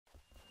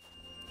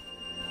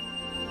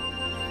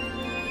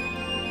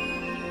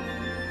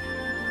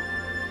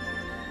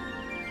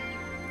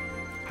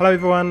Hello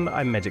everyone,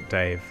 I'm Magic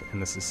Dave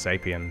and this is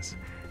Sapiens.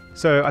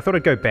 So I thought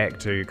I'd go back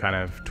to kind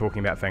of talking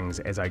about things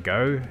as I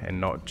go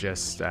and not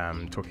just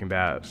talking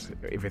about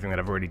everything that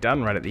I've already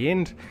done right at the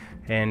end.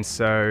 And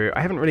so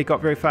I haven't really got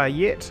very far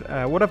yet.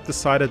 What I've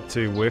decided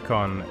to work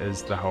on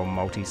is the whole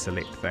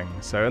multi-select thing.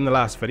 So in the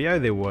last video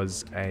there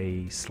was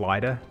a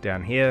slider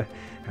down here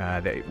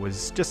that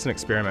was just an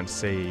experiment to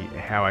see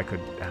how I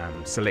could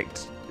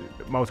select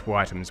multiple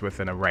items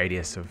within a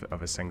radius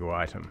of a single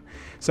item.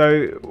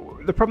 So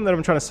the problem that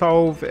I'm trying to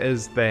solve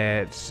is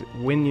that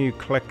when you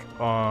click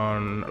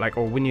on,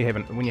 or when you have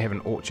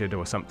an orchard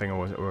or something,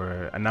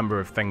 or a number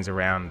of things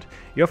around,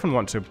 you often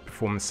want to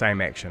perform the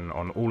same action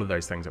on all of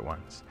those things at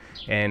once.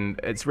 And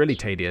it's really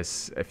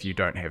tedious if you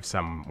don't have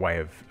some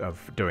way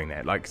of doing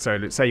that. Like, so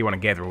let's say you want to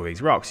gather all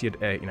these rocks,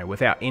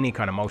 without any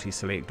kind of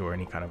multi-select or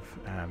any kind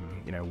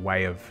of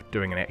way of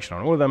doing an action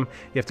on all of them,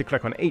 you have to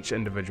click on each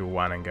individual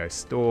one and go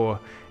store,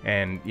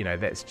 and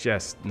that's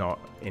just not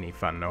any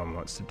fun. No one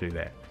wants to do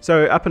that.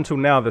 So up until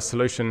now, the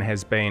solution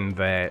has been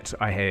that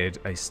I had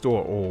a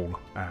store all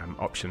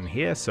option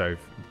here. So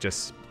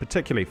just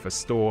particularly for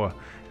store,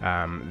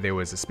 there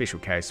was a special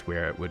case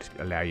where it would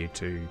allow you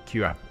to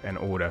queue up an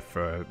order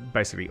for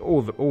basically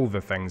all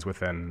the things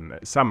within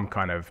some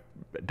kind of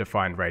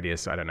defined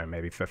radius. I don't know,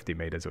 maybe 50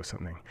 meters or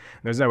something.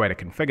 There was no way to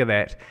configure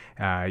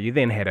that. You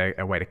then had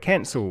a way to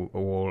cancel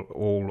all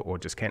or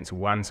just cancel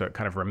one, so it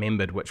kind of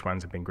remembered which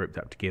ones had been grouped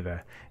up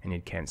together and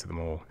you'd cancel them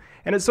all.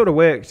 And it sort of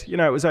worked,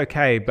 it was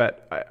okay,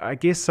 but I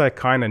guess I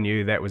kind of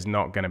knew that was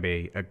not going to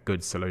be a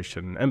good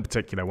solution. In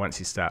particular, once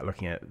you start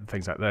looking at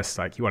things like this,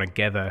 like you want to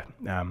gather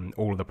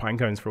all of the pine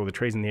cones for all the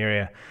trees in the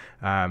area,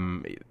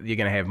 you're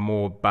going to have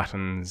more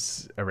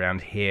buttons around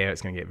here,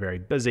 it's going to get very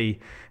busy,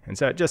 and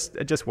so it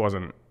just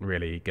wasn't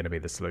really going to be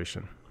the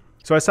solution.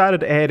 So I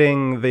started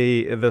adding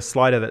the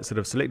slider that sort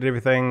of selected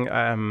everything.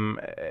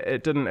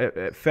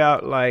 It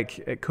felt like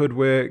it could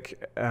work,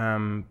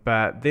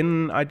 but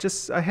then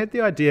I had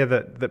the idea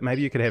that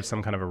maybe you could have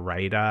some kind of a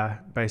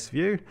radar-based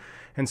view,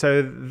 and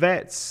so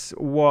that's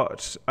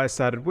what I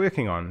started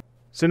working on.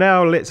 So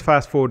now let's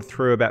fast forward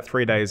through about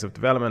 3 days of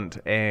development,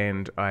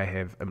 and I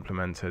have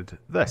implemented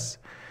this.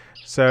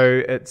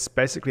 So it's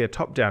basically a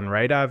top-down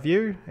radar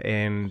view,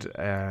 and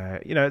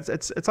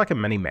it's like a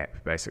mini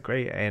map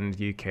basically, and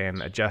you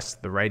can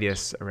adjust the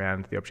radius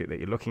around the object that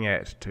you're looking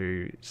at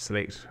to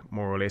select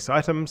more or less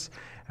items.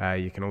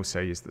 You can also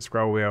use the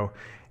scroll wheel,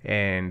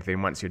 and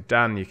then once you're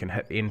done, you can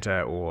hit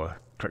enter or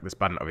click this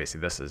button. Obviously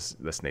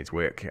this needs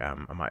work.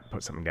 I might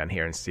put something down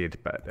here instead,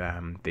 but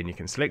then you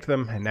can select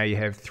them, and now you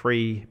have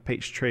 3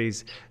 peach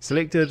trees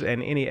selected,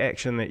 and any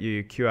action that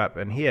you queue up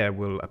in here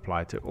will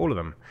apply to all of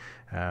them.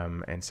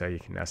 And so you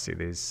can now see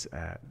there's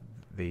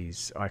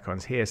these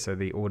icons here, so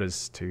the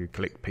orders to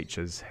collect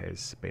peaches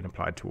has been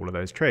applied to all of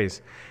those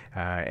trees.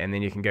 And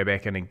then you can go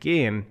back in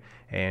again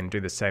and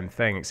do the same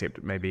thing,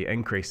 except maybe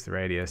increase the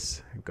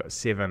radius. We've got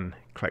 7,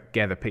 click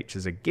gather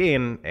peaches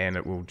again, and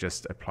it will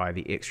just apply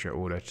the extra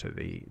order to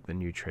the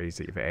new trees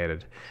that you've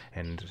added,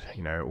 and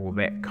all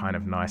that kind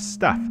of nice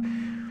stuff.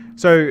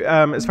 So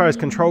as far as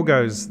control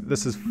goes,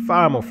 this is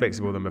far more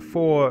flexible than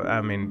before.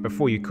 I mean,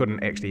 before you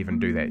couldn't actually even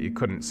do that. You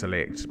couldn't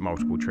select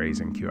multiple trees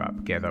and queue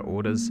up gather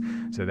orders.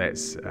 So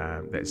that's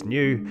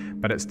new,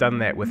 but it's done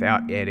that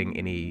without adding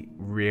any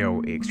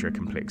real extra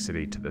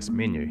complexity to this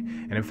menu.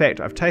 And in fact,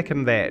 I've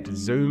taken that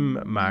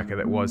zoom marker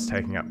that was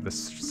taking up this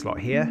slot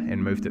here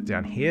and moved it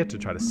down here to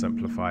try to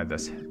simplify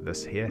this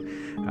here,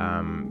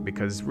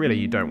 because really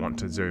you don't want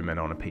to zoom in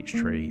on a peach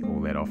tree all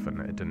that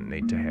often. It didn't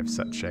need to have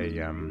such a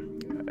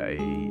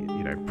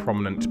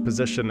prominent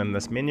position in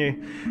this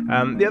menu.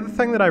 The other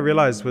thing that I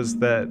realized was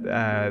that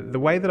the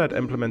way that I'd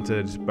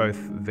implemented both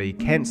the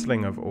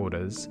cancelling of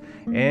orders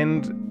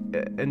and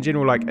in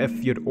general, like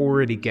if you'd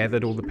already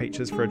gathered all the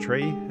peaches for a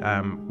tree,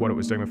 what it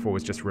was doing before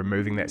was just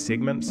removing that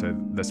segment, so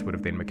this would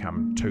have then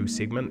become 2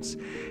 segments,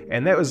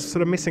 and that was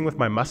sort of messing with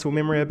my muscle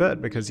memory a bit,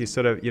 because you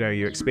sort of,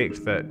 you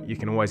expect that you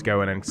can always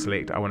go in and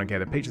select, I want to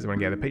gather peaches, and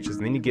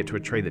then you get to a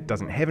tree that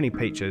doesn't have any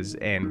peaches,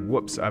 and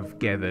whoops, I've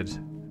gathered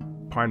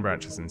pine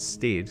branches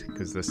instead,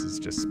 because this is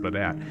just split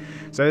out.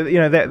 So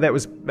that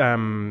was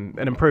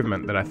an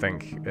improvement that I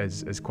think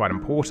is quite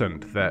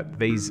important, that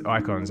these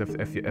icons,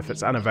 if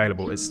it's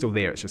unavailable, it's still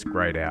there, it's just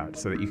grayed out,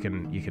 so that you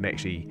can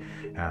actually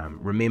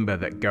remember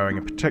that going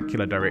a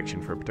particular direction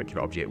for a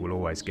particular object will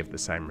always give the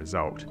same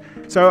result.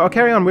 So I'll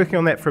carry on working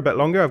on that for a bit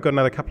longer. I've got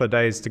another couple of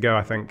days to go,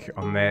 I think,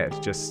 on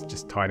that,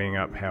 just tidying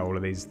up how all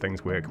of these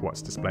things work,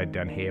 what's displayed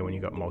down here when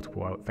you've got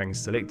multiple things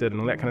selected and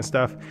all that kind of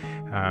stuff.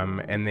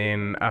 And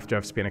then after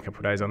I've spent a couple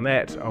of days on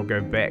that, I'll go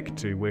back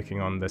to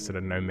working on the sort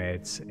of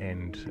nomads,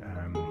 and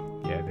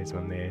there's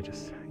one there,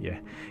 just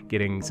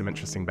getting some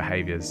interesting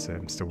behaviors. So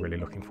I'm still really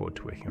looking forward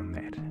to working on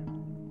that.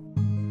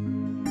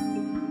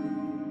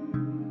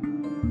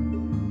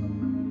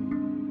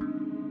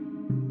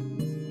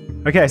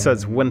 Okay, so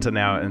it's winter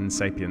now in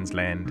Sapiens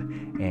land,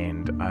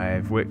 and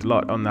I've worked a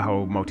lot on the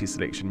whole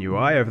multi-selection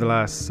UI over the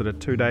last sort of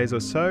 2 days or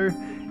so,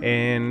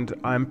 and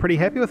I'm pretty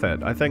happy with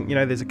it. I think,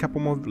 there's a couple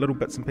more little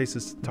bits and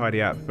pieces to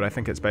tidy up, but I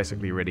think it's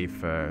basically ready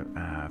for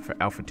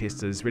alpha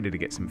testers, ready to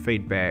get some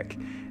feedback.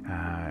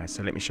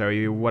 So let me show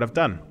you what I've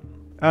done.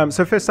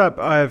 So first up,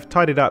 I've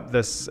tidied up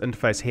this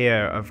interface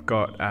here. I've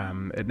got,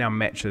 it now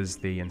matches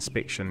the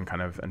inspection kind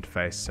of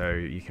interface, so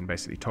you can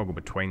basically toggle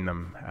between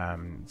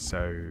them.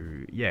 So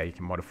yeah, you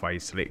can modify your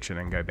selection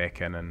and go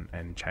back in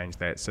and change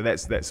that. So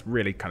that's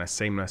really kind of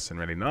seamless and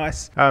really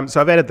nice. So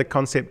I've added the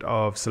concept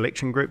of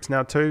selection groups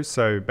now too.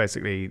 So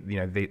basically,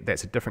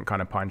 that's a different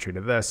kind of pine tree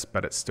to this,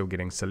 but it's still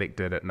getting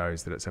selected. It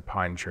knows that it's a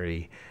pine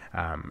tree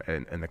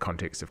in the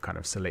context of kind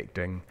of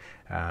selecting.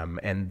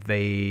 And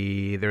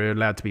there are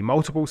allowed to be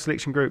multiple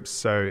selection groups.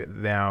 So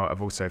now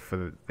I've also,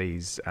 for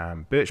these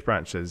birch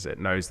branches, it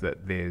knows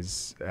that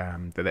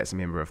that's a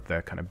member of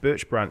the kind of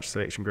birch branch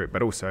selection group,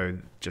 but also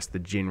just the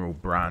general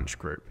branch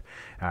group.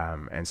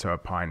 And so are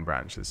pine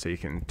branches. So you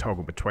can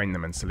toggle between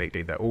them and select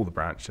either all the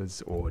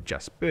branches or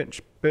just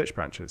birch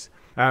branches.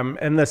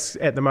 And this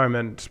at the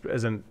moment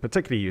isn't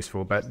particularly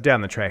useful, but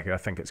down the track I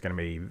think it's going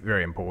to be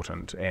very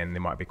important, and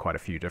there might be quite a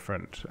few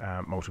different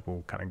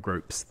multiple kind of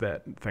groups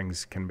that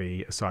things can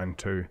be assigned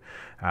to.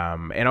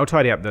 And I'll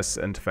tidy up this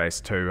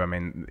interface too. I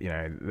mean,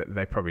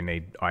 they probably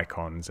need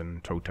icons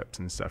and tooltips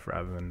and stuff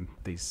rather than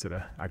these sort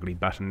of ugly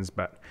buttons,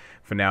 but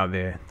for now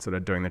they're sort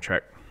of doing the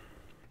trick.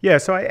 Yeah,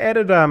 so I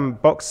added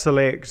box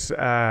select,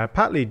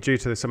 partly due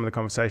to some of the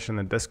conversation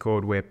in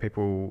Discord where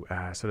people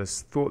sort of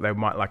thought they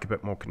might like a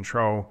bit more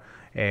control,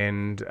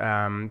 and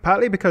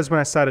partly because when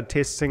I started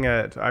testing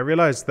it, I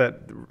realized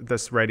that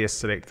this radius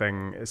select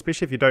thing,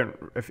 especially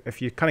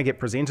if you kind of get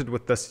presented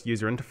with this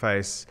user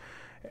interface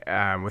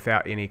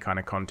without any kind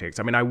of context.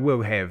 I mean, I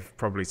will have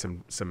probably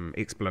some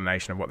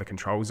explanation of what the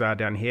controls are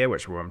down here,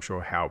 which will, I'm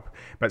sure, help.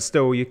 But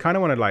still, you kind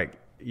of want to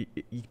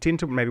you tend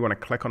to maybe want to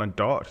click on a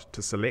dot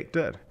to select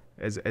it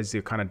as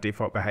your kind of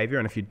default behavior,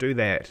 and if you do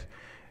that,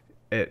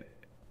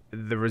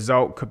 the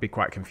result could be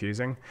quite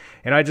confusing.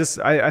 And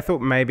I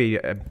thought maybe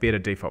a better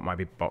default might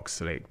be box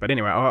select, but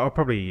anyway, I'll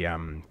probably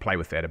play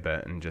with that a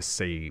bit and just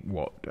see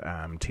what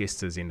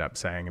testers end up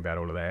saying about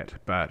all of that.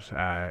 But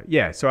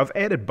yeah, so I've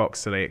added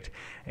box select,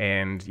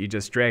 and you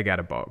just drag out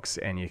a box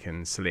and you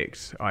can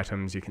select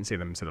items. You can see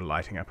them sort of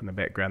lighting up in the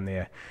background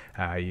there.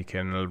 You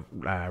can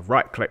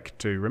right click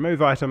to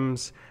remove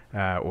items,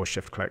 or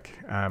shift click,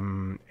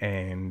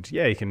 and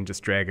yeah, you can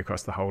just drag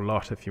across the whole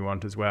lot if you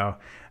want as well,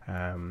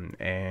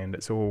 and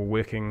it's all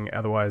working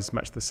otherwise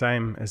much the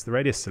same as the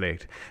radius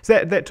select.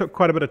 So that took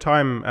quite a bit of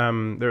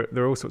time. There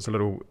are all sorts of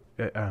little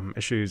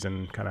issues,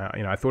 and kind of,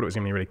 I thought it was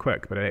going to be really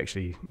quick, but it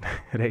actually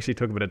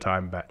took a bit of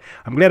time, but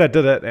I'm glad I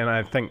did it, and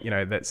I think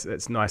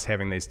it's nice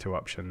having these two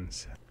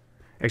options.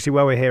 Actually,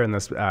 while we're here in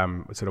this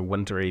sort of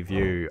wintry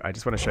view, I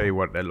just want to show you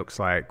what it looks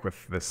like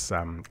with this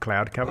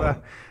cloud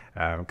cover,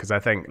 because I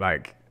think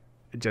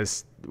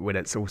just when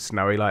it's all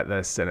snowy like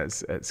this, and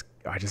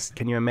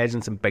can you imagine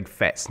some big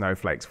fat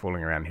snowflakes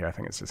falling around here? I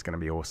think it's just going to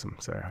be awesome.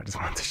 So I just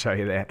wanted to show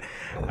you that.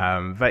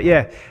 But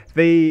yeah,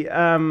 the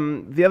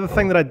other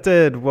thing that I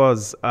did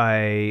was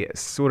I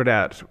sorted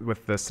out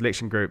with the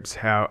selection groups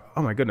how,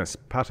 oh my goodness,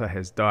 Pata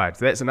has died.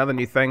 So that's another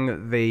new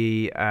thing.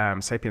 The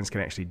Sapiens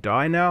can actually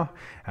die now.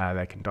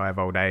 They can die of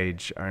old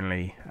age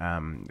only.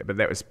 But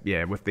that was,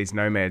 yeah, with these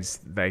nomads,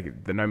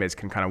 the nomads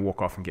can kind of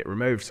walk off and get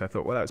removed. So I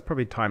thought, well, that was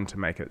probably time to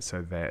make it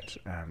so that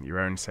your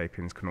own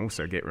Sapiens can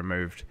also get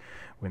removed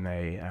when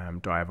they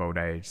die of old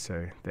age.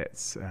 So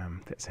that's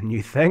a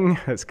new thing.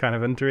 It's kind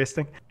of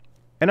interesting.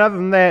 And other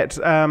than that,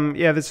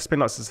 yeah, there's just been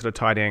lots of sort of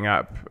tidying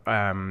up.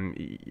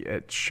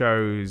 It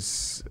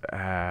shows,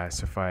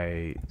 so if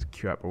I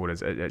queue up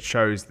orders, it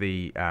shows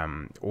the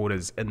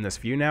orders in this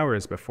view now,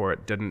 whereas before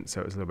it didn't.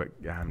 So it was a little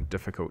bit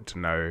difficult to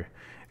know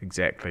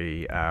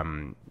exactly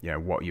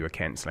what you were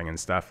cancelling and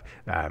stuff.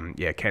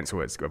 Yeah, cancel,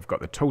 we've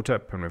got the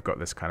tooltip, and we've got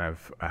this kind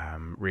of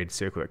red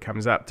circle that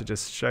comes up to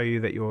just show you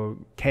that you're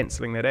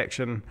cancelling that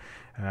action.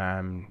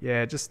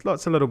 Yeah, just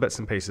lots of little bits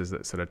and pieces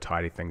that sort of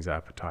tidy things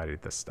up. I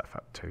tidied this stuff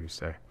up too.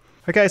 So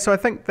okay, so I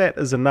think that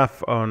is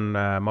enough on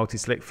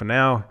multi-select for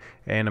now,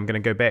 and I'm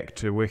going to go back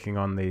to working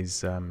on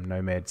these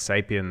Nomad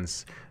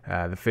Sapiens.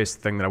 The first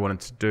thing that I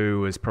wanted to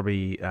do was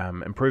probably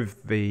improve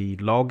the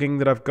logging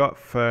that I've got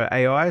for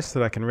AI so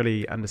that I can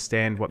really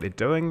understand what they're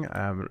doing.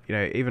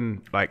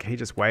 Even he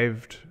just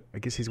waved. I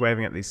guess he's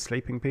waving at these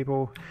sleeping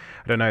people.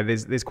 I don't know,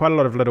 there's quite a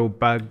lot of little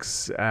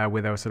bugs where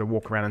they'll sort of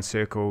walk around in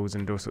circles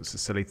and do all sorts of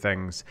silly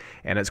things,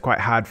 and it's quite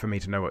hard for me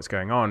to know what's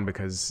going on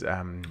because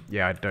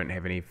yeah, I don't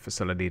have any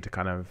facility to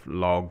kind of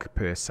log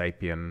per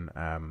Sapien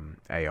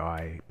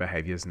AI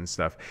behaviors and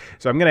stuff.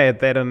 So I'm going to add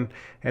that in,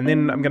 and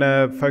then I'm going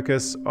to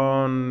focus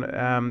on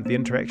the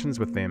interactions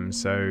with them.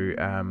 So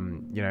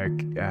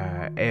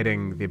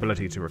adding the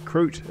ability to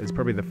recruit is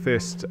probably the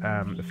first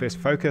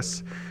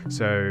focus.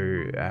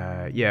 So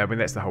yeah, I mean,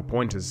 that's the whole whole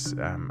point is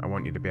I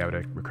want you to be able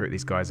to recruit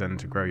these guys in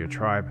to grow your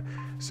tribe.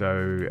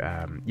 So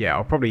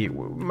yeah,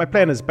 my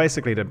plan is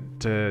basically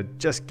to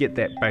just get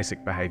that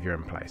basic behavior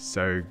in place.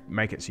 So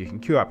make it so you can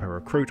queue up a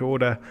recruit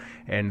order,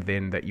 and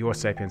then that your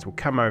Sapiens will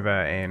come over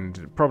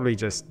and probably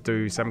just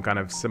do some kind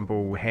of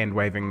simple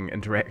hand-waving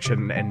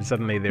interaction, and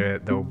suddenly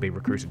they'll be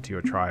recruited to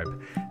your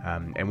tribe.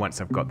 And once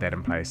I've got that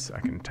in place, I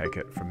can take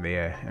it from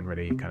there and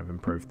really kind of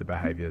improve the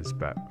behaviors.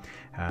 But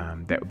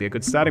that would be a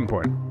good starting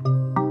point.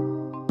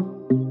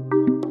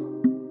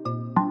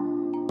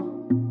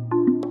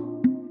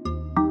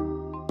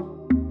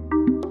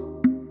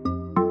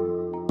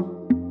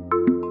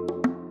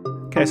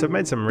 Okay, so I've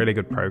made some really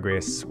good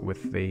progress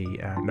with the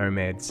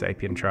Nomad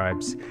Sapien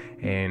tribes,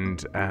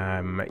 and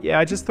yeah,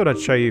 I just thought I'd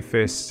show you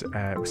first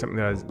something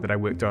that I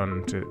worked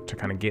on to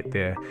kind of get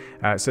there.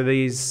 So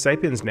these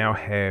Sapiens now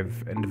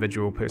have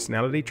individual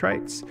personality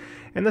traits,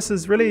 and this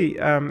is really,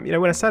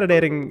 when I started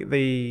adding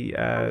the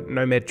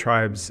Nomad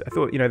tribes, I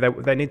thought,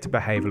 they need to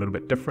behave a little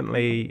bit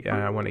differently.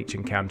 I want each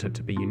encounter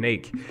to be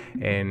unique,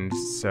 and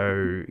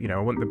so, I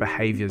want the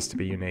behaviors to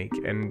be unique.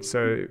 And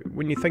so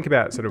when you think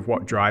about sort of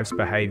what drives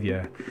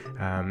behavior,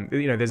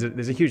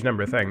 there's a huge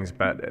number of things,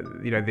 but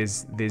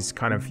there's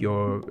kind of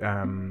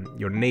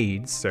your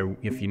needs. So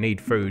if you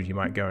need food, you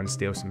might go and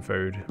steal some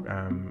food,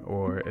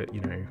 or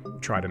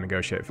try to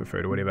negotiate for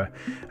food or whatever.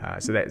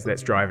 So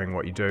that's driving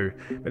what you do.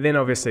 But then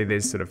obviously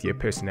there's sort of your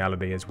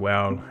personality as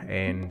well,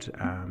 and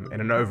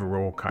an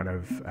overall kind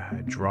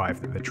of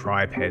drive that the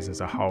tribe has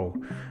as a whole.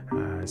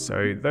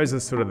 So those are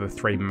sort of the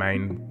three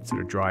main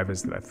sort of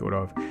drivers that I thought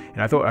of,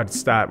 and I thought I'd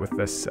start with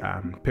this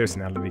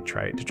personality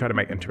trait to try to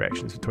make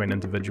interactions between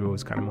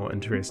individuals kind of more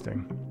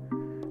interesting.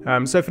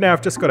 So for now,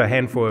 I've just got a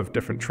handful of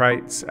different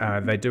traits.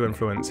 They do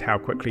influence how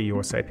quickly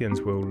your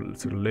Sapiens will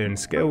sort of learn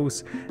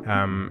skills,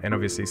 and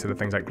obviously sort of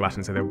things like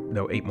glutton, so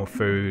they'll eat more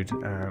food.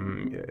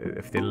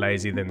 If they're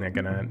lazy, then they're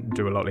going to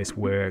do a lot less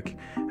work.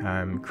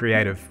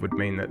 Creative would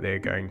mean that they're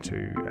going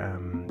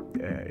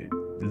to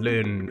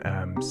learn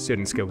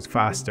certain skills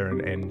faster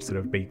and sort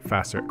of be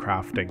faster at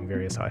crafting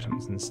various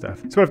items and stuff.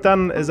 So what I've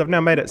done is I've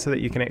now made it so that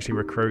you can actually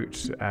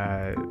recruit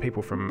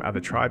people from other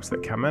tribes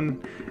that come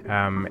in,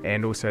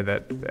 and also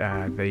that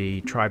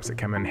the tribes that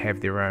come in have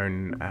their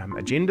own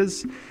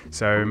agendas.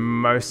 So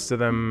most of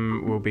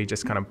them will be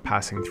just kind of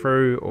passing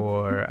through,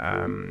 or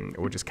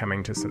just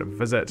coming to sort of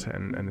visit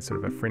in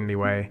sort of a friendly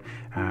way.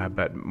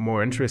 But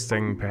more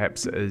interesting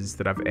perhaps is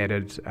that I've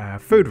added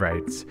food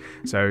raids.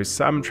 So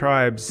some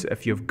tribes,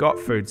 if you've got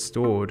food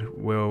stored,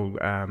 will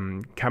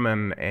come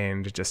in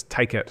and just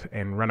take it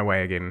and run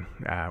away again.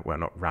 Well,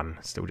 not run,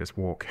 still just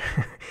walk.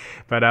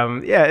 But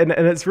yeah, and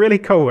it's really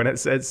cool, and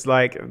it's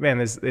like, man,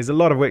 there's a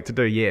lot of work to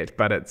do yet,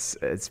 but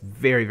it's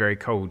very, very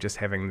cool just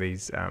having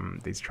these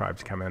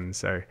tribes come in.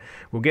 So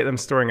we'll get them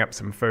storing up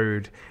some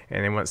food,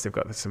 and then once they've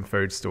got some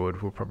food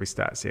stored, we'll probably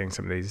start seeing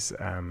some of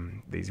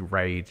these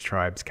raid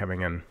tribes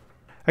coming in.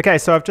 Okay,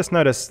 so I've just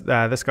noticed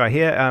this guy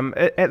here.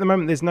 At the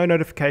moment, there's no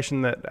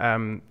notification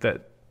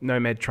that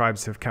Nomad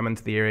tribes have come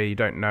into the area. You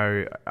don't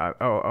know.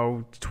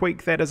 I'll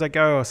tweak that as I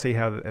go. I'll see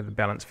how the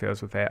balance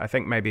feels with that. I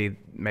think maybe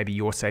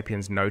your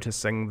Sapiens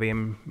noticing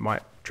them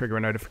might trigger a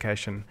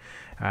notification.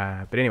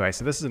 But anyway,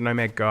 so this is a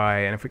Nomad guy,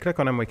 and if we click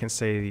on him, we can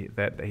see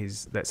that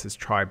that's his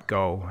tribe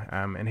goal,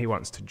 and he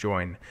wants to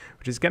join,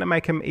 which is going to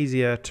make him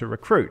easier to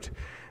recruit.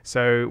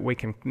 So we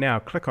can now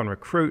click on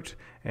recruit,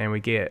 and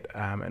we get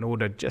an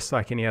order just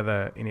like any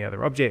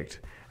other object.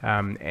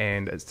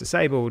 And it's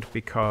disabled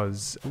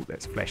because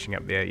that's flashing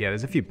up there. Yeah,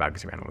 there's a few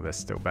bugs around all this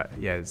still, but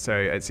yeah, so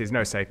it says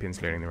no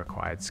Sapiens learning the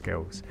required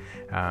skills.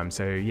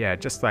 So yeah,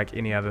 just like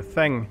any other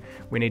thing,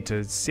 we need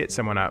to set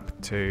someone up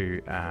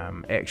to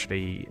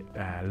actually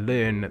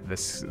learn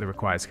the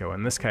required skill.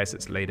 In this case,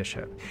 it's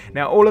leadership.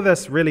 Now, all of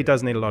this really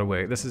does need a lot of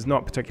work. This is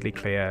not particularly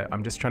clear.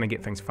 I'm just trying to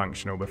get things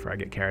functional before I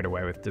get carried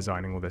away with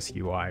designing all this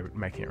UI,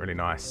 making it really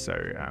nice. So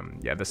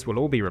yeah, this will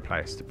all be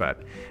replaced,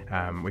 but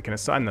we can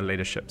assign the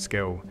leadership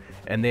skill.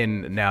 And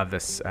then now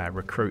this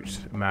recruit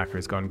marker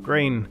has gone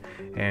green,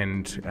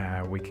 and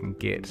we can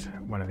get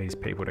one of these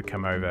people to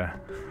come over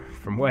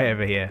from way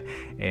over here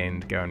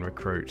and go and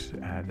recruit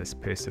this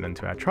person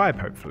into our tribe,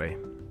 hopefully.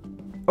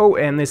 Oh,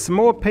 and there's some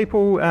more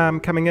people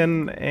coming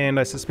in, and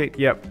I suspect,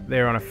 yep,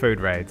 they're on a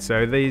food raid.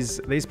 So these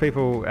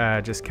people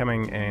are just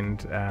coming, and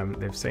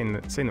they've seen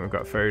that we've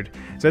got food.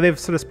 So they've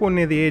sort of spawned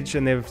near the edge,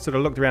 and they've sort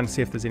of looked around to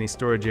see if there's any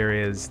storage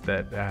areas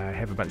that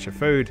have a bunch of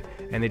food,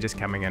 and they're just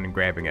coming in and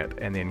grabbing it,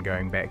 and then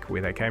going back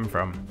where they came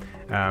from.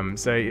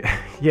 So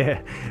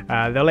yeah,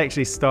 they'll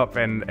actually stop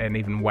and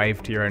even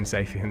wave to your own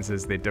Sapiens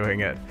as they're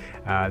doing it.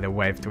 They'll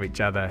wave to each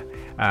other.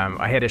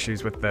 I had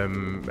issues with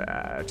them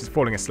just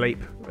falling asleep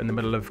in the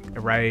middle of a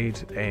raid,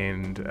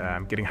 and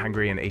getting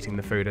hungry and eating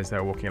the food as they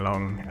were walking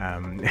along.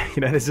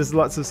 There's just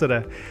lots of sort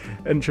of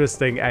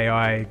interesting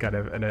AI kind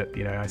of in it.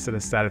 I sort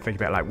of started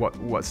thinking about like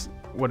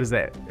what is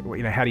that?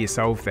 How do you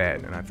solve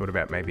that? And I thought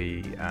about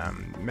maybe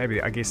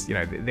I guess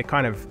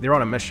they're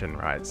on a mission,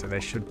 right? So they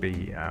should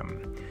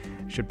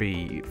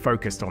be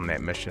focused on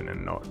that mission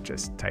and not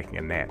just taking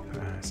a nap.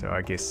 So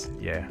I guess,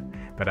 yeah.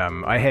 But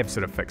I have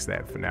sort of fixed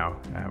that for now.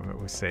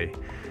 We'll see.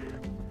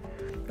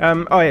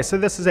 Oh yeah, so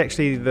this is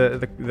actually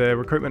the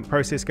recruitment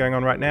process going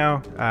on right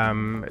now.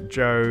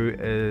 Jo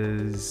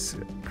is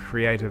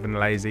creative and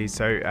lazy,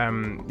 so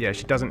yeah,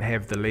 she doesn't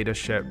have the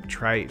leadership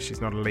trait.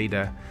 She's not a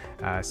leader,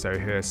 so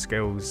her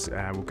skills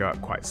will go up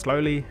quite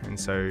slowly, and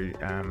so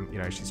you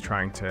know, she's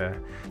trying to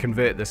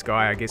convert this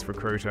guy, I guess,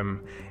 recruit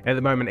him. At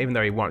the moment, even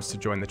though he wants to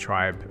join the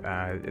tribe,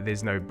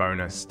 there's no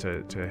bonus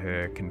to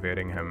her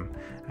converting him.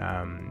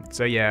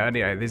 So yeah,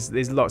 anyway,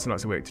 there's lots and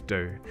lots of work to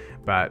do,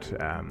 but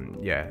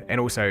yeah, and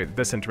also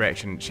this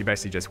interaction, she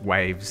basically just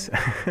waves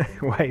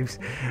waves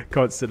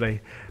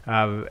constantly,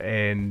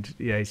 and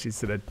yeah, she's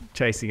sort of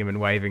chasing him and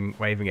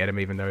waving at him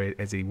even though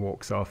as he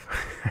walks off.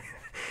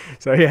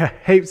 So yeah,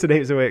 heaps and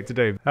heaps of work to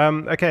do.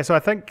 Okay, so I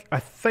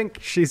think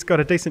she's got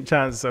a decent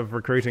chance of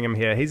recruiting him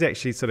here. He's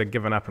actually sort of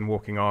given up and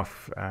walking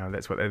off.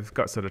 That's what they've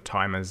got, sort of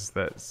timers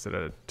that sort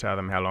of tell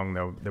them how long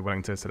they're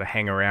willing to sort of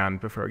hang around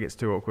before it gets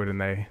too awkward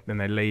and then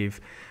they leave.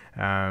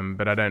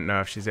 But I don't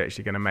know if she's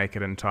actually going to make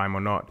it in time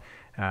or not.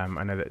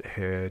 I know that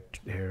her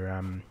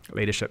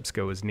leadership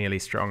skill is nearly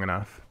strong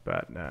enough,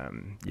 but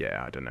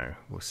yeah, I don't know.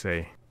 We'll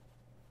see.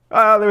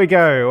 Oh, there we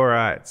go. All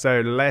right.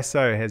 So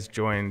Lasso has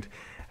joined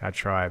our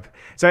tribe.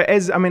 So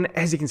as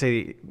you can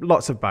see,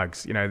 lots of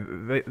bugs. You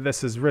know,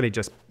 this is really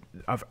just,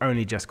 I've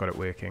only just got it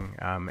working,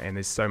 and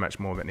there's so much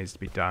more that needs to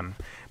be done.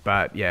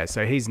 But yeah,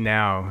 so he's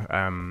now,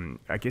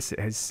 I guess,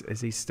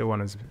 is he still on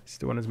his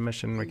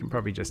mission? We can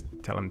probably just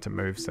tell him to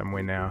move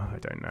somewhere now. I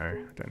don't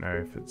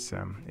know if it's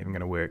even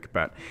going to work.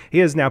 But he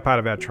is now part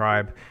of our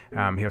tribe.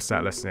 He'll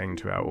start listening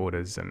to our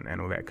orders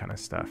and all that kind of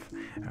stuff.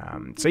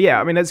 So yeah,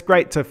 I mean, it's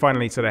great to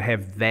finally sort of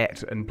have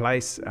that in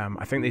place.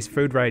 I think these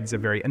food raids are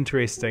very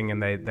interesting,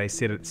 and they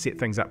set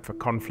things up for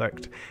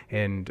conflict,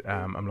 and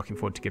I'm looking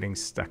forward to getting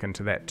stuck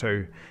into that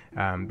too.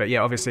 But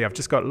yeah, obviously I've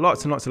just got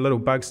lots and lots of little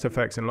bugs to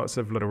fix and lots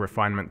of little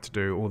refinement to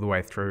do all the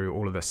way through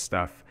all of this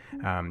stuff. You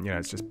know,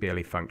 it's just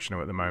barely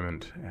functional at the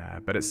moment,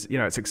 but it's, you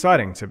know, it's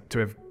exciting to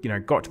have, you know,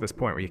 got to this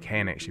point where you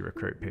can actually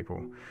recruit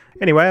people.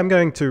 Anyway, I'm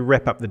going to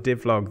wrap up the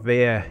devlog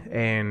there,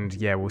 and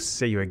yeah, we'll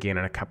see you again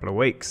in a couple of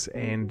weeks,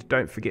 and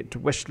don't forget to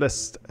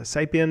wishlist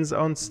Sapiens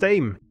on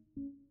Steam.